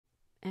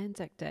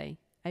ANZAC Day,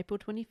 April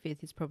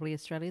 25th, is probably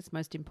Australia's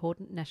most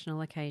important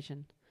national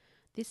occasion.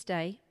 This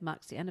day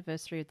marks the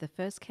anniversary of the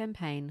first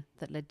campaign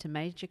that led to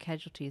major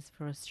casualties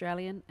for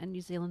Australian and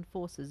New Zealand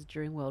forces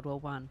during World War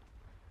I.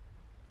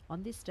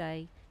 On this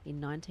day,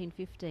 in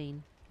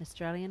 1915,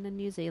 Australian and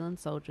New Zealand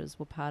soldiers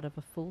were part of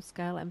a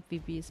full-scale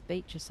amphibious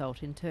beach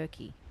assault in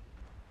Turkey.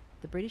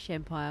 The British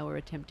Empire were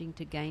attempting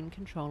to gain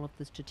control of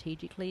the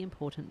strategically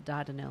important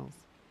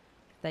Dardanelles.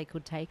 If they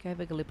could take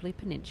over Gallipoli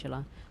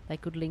Peninsula, they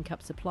could link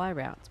up supply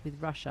routes with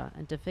Russia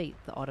and defeat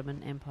the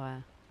Ottoman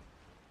Empire.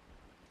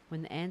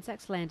 When the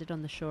Anzacs landed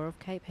on the shore of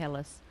Cape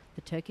Helles,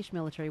 the Turkish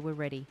military were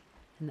ready,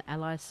 and the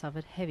Allies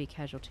suffered heavy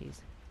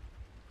casualties.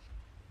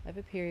 Over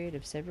a period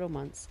of several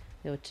months,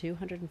 there were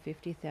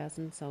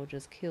 250,000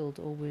 soldiers killed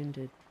or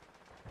wounded.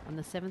 On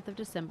the 7th of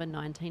December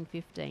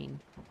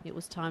 1915, it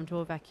was time to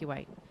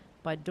evacuate.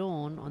 By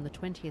dawn on the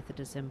 20th of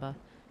December,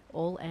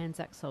 all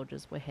Anzac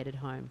soldiers were headed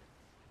home.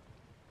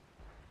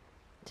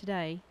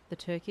 Today, the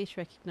Turkish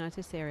recognise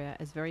this area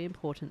as very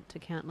important to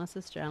countless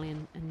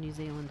Australian and New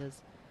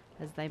Zealanders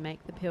as they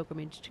make the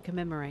pilgrimage to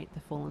commemorate the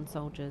fallen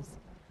soldiers.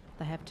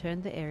 They have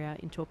turned the area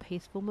into a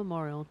peaceful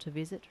memorial to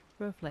visit,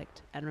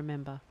 reflect and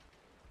remember.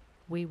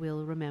 We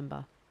will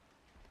remember.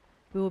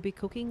 We will be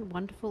cooking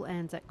wonderful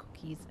Anzac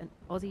cookies and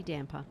Aussie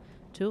damper,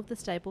 two of the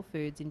staple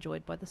foods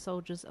enjoyed by the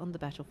soldiers on the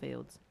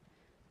battlefields.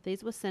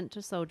 These were sent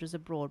to soldiers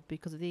abroad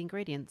because the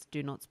ingredients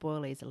do not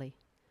spoil easily.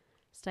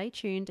 Stay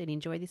tuned and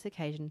enjoy this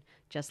occasion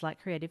just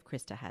like Kreative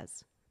Krista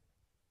has.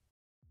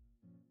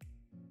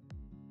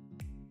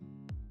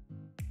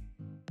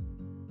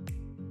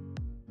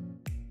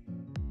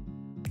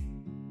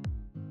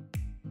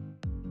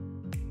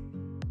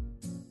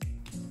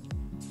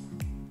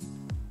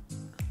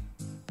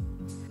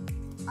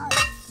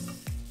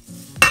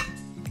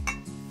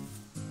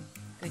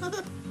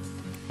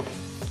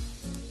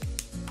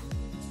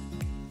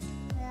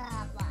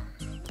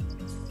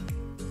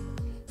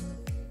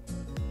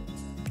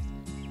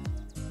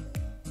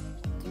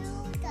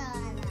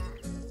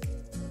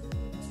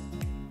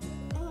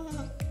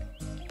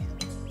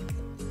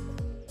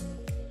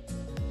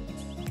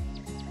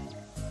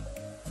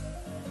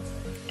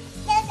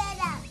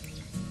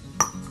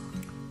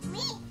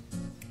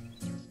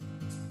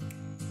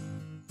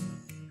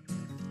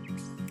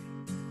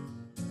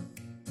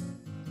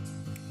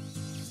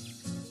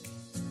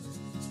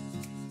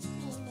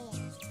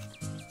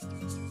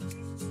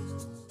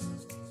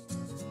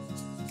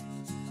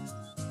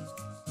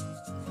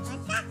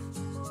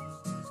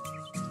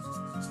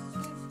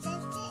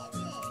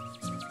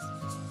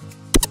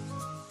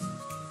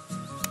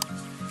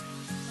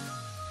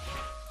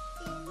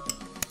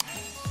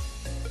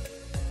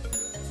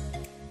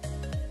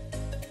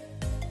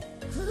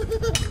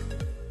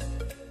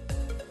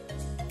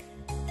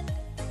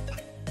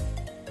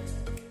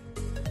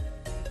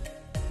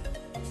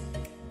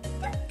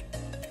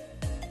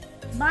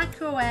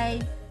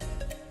 Microwave.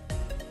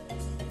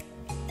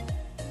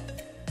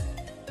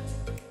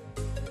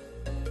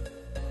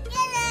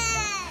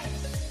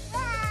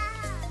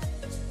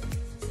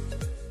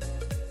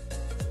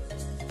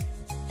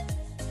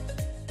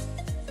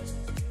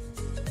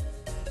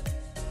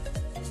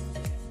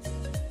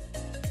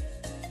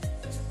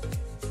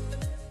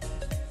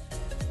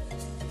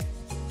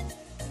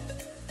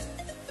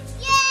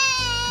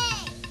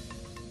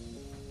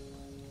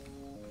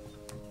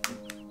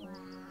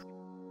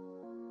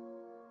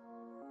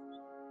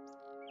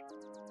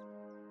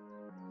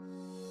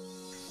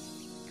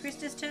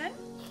 Krista's turn?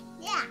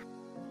 Yeah.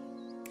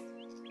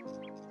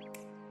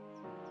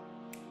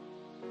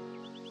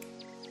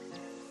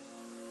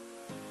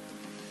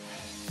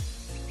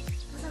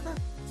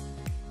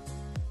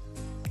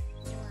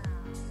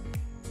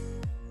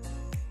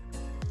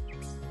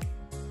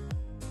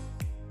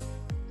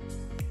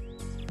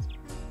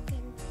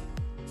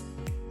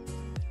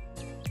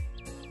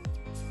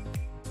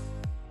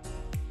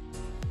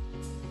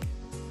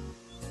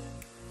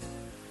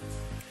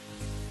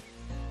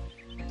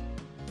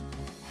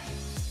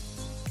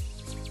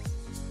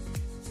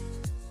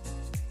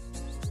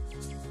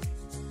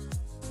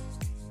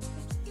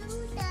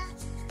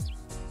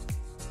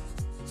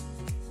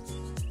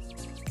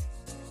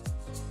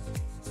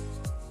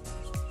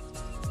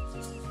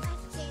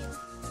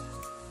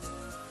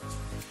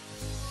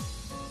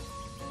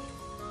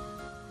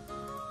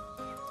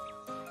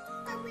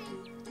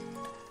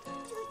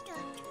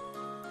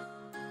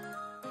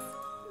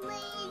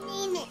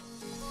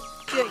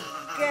 Good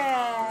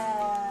girl.